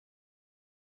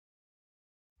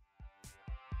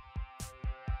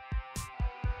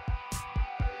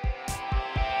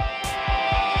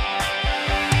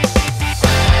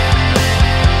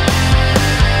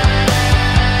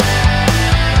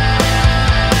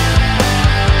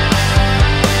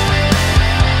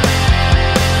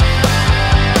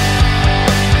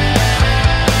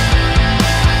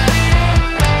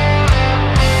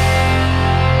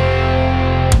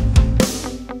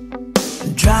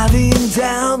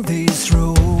down this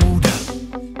road,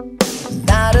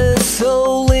 not a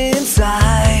soul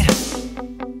inside.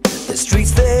 The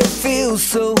streets, they feel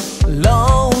so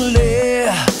lonely,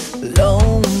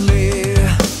 lonely.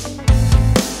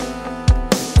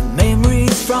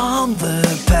 Memories from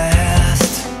the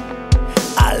past,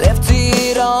 I left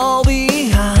it all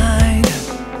behind.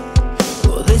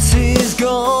 Well, this is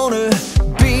gonna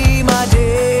be my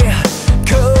day.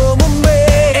 Come on,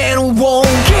 man, and I won't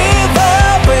give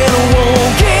up, and I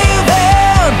won't give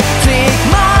in. Take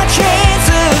my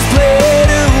chances, play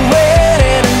to win,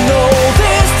 and I know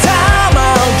this time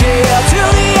I'll get to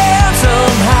the end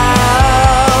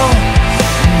somehow.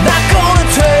 Not gonna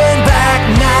turn back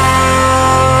now.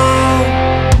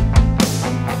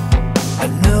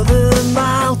 Another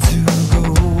mile to go,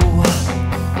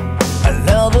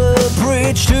 another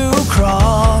bridge to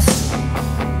cross.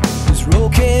 This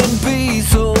road can be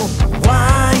so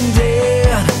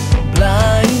winding,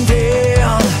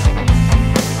 blinding.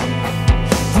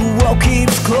 The world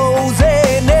keeps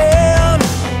closing in,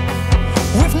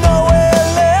 with nowhere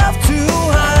left to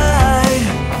hide.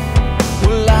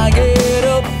 Will I get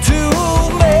up to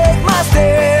make my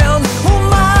stand? Well,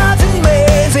 miles and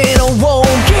maze, and I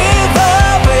won't give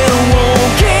up, and I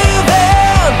won't give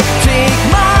in. Take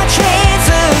my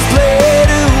chances, play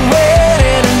to win,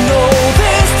 and I know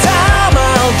this time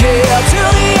I'll get to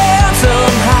the end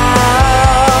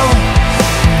somehow.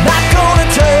 Not gonna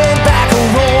turn back, I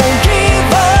won't give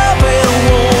up, and I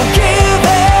won't give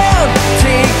in.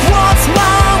 Take what's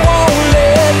mine, won't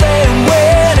let them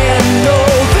win, and I know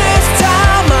this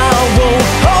time I won't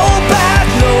hold back,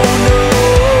 no, no.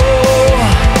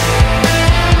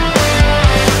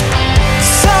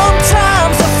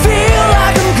 Sometimes I feel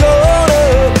like I'm gonna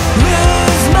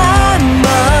lose my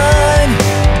mind.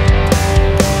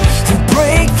 To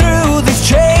break through these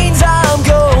chains, I'm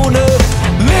gonna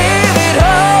leave it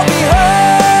all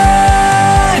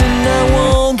behind. And I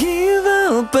won't give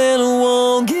up, and I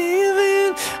won't give in.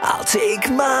 I'll take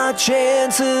my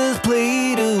chances, please.